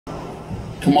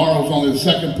Kamaru was only the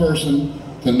second person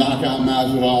to knock out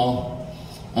Masvidal,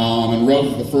 and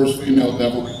Rose was the first female to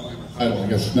ever win a title. I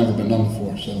guess it's never been done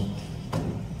before, so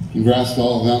congrats to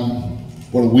all of them.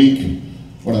 What a week,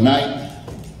 what a night.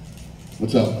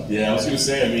 What's up? Yeah, I was going to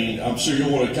say, I mean, I'm sure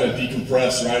you'll want to kind of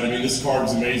decompress, right? I mean, this card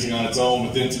was amazing on its own,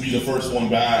 but then to be the first one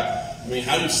back, I mean,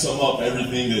 how do you sum up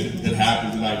everything that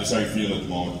happened tonight, just how you're feeling at the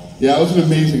moment? Yeah, it was an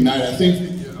amazing night. I think,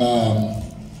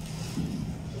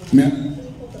 man.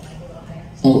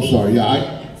 Oh, sorry.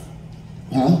 Yeah,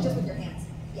 huh? Just with your hands.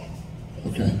 Yeah.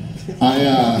 Okay.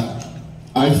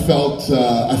 I felt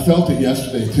it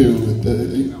yesterday too.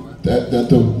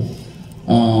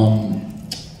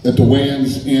 At the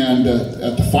weigh-ins and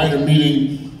at the fighter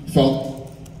meeting, felt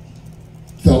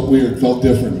weird, felt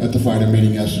different at the fighter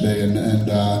meeting yesterday, and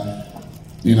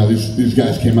you know, these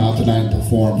guys came out tonight and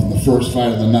performed from the first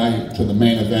fight of the night to the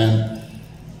main event,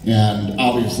 and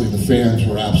obviously the fans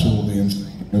were absolutely insane.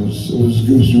 It was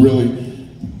really,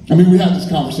 I mean, we had this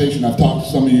conversation. I've talked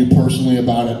to some of you personally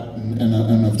about it,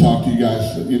 and I've talked to you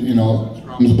guys, you know,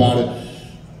 about it,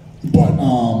 but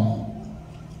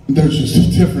there's just a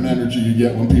different energy you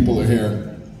get when people are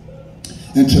here,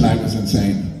 and tonight was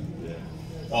insane.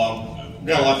 We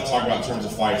got a lot to talk about in terms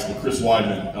of fights, but Chris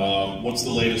Weidman, what's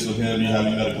the latest with him? Do you have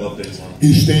any medical updates on him?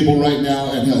 He's stable right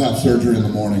now, and he'll have surgery in the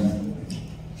morning.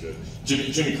 Good.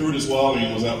 Jimmy Crute as well. I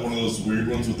mean, was that one of those weird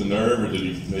ones with the nerve, or did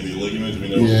he maybe a ligament?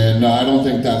 Yeah, no, I don't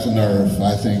think that's a nerve.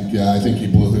 I think he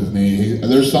blew his knee.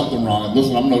 There's something wrong.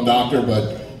 Listen, I'm no doctor,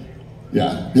 but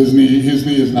yeah, his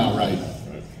knee is not right.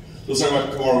 Let's talk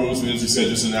about Kamaru Usman. As you said,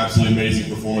 just an absolutely amazing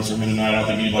performance from him tonight. I don't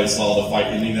think anybody saw the fight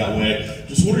ending that way.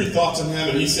 Just what are your thoughts on him?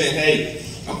 And he's saying, hey,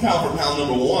 I'm pound for pound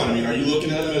number one. I mean, are you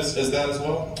looking at him as that as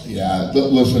well? Yeah,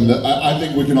 listen, I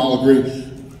think we can all agree.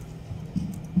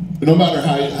 No matter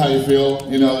how you feel,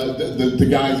 you know, the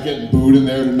guy's getting booed in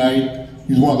there tonight.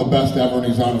 He's one of the best ever, and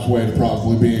he's on his way to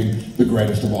probably being the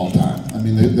greatest of all time. I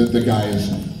mean, the guy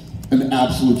is an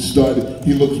absolute stud.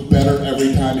 He looks better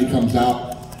every time he comes out.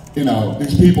 You know,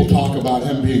 these people talk about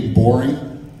him being boring.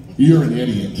 You're an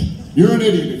idiot. You're an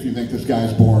idiot if you think this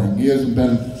guy's boring. He hasn't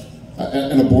been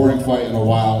in a boring fight in a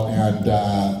while, and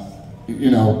you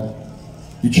know,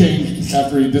 he changed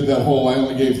after he did that whole "I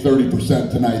only gave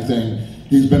 30% tonight" thing.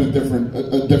 He's been a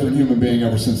different human being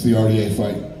ever since the RDA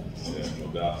fight. Yeah,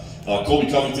 no doubt. Colby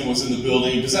Covington was in the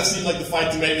building. Does that seem like the fight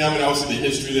to make now? I mean, obviously the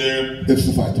history there. It's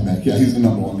the fight to make. Yeah, he's the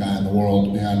 #1 guy in the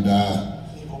world, and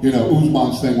you know,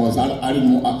 Usman's thing was he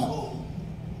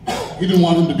didn't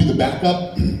want him to be the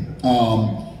backup.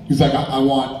 He's like, I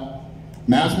want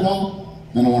Masvidal,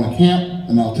 then I want a camp,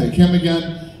 and I'll take him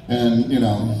again, and you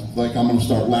know, like I'm going to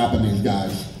start lapping these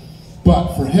guys.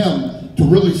 But for him to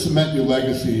really cement your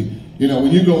legacy, you know,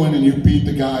 when you go in and you beat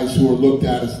the guys who are looked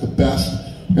at as the best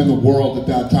in the world at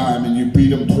that time, and you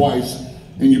beat them twice,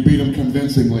 and you beat them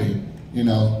convincingly, you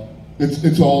know,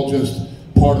 it's all just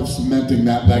part of cementing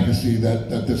that legacy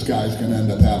that this guy's going to end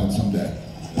up having someday.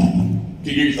 Can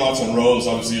you get your thoughts on Rose?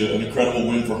 Obviously, an incredible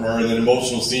win for her, and then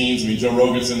emotional scenes. I mean, Joe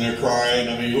Rogan's in there crying.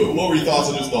 I mean, what were your thoughts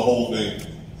on just the whole thing?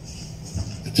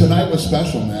 Tonight was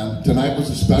special, man. Tonight was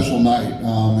a special night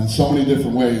in so many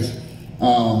different ways.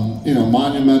 You know,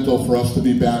 monumental for us to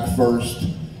be back first,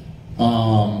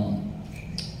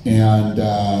 yeah,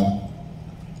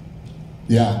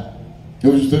 it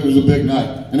was a big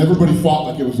night, and everybody fought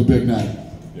like it was a big night.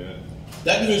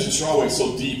 That division strawweight's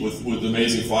so deep with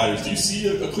amazing fighters. Do you see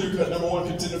a clear-cut #1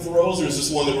 contender for Rose, or is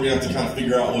this one that we're going to have to kind of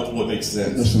figure out what makes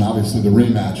sense? Listen, obviously the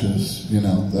rematches, you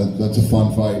know, that's a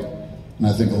fun fight, and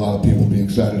I think a lot of people will be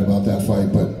excited about that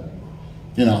fight. But,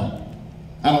 you know,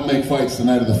 I don't make fights the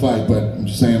night of the fight, but I'm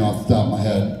just saying off the top of my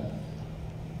head,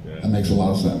 that makes a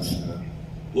lot of sense.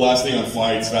 Last thing on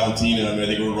fights, Valentina. I mean, I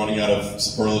think we're running out of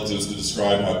superlatives to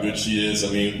describe how good she is. I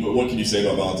mean, what can you say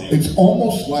about Valentina? It's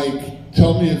almost like,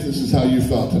 tell me if this is how you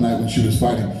felt tonight when she was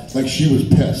fighting. Like she was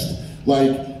pissed.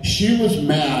 Like she was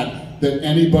mad that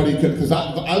anybody could, because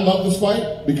I love this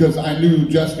fight because I knew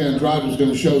Jessica Andrade was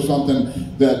going to show something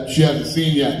that she hadn't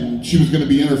seen yet, and she was going to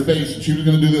be in her face, and she was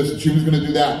going to do this, and she was going to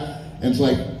do that. And it's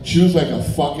like, she was like a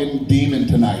fucking demon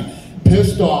tonight.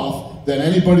 Pissed off that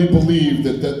anybody believed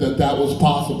that was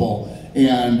possible,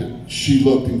 and she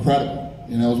looked incredible.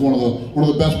 You know, it was one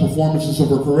of the best performances of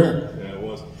her career. Yeah, it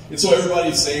was. And so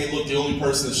everybody's saying, look, the only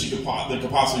person that could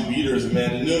possibly beat her is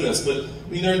Amanda Nunes, but I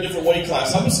mean, they're in different weight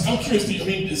classes. I'm curious. I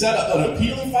mean, is that an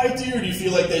appealing fight to you, or do you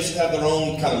feel like they should have their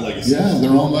own kind of legacy? Yeah, their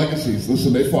own legacies.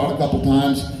 Listen, they fought a couple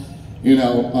times. You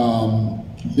know,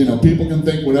 people can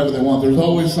think whatever they want. There's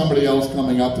always somebody else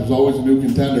coming up. There's always a new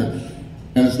contender,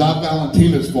 and it's not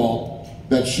Valentina's fault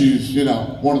that she's, you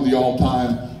know, one of the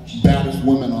all-time baddest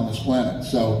women on this planet.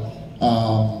 So,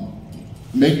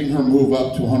 making her move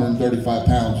up to 135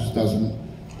 pounds just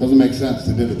doesn't make sense.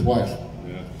 They did it twice.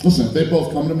 Yeah. Listen, if they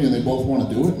both come to me and they both want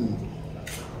to do it, and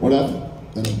whatever,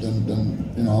 then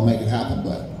you know, I'll make it happen.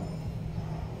 But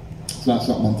it's not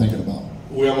something I'm thinking about.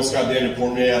 We almost got Daniel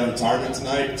Cormier out of retirement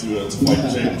tonight to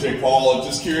fight Jake Paul. I'm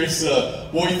just curious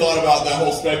what you thought about that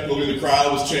whole spectacle. I mean, the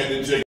crowd was chanting Jake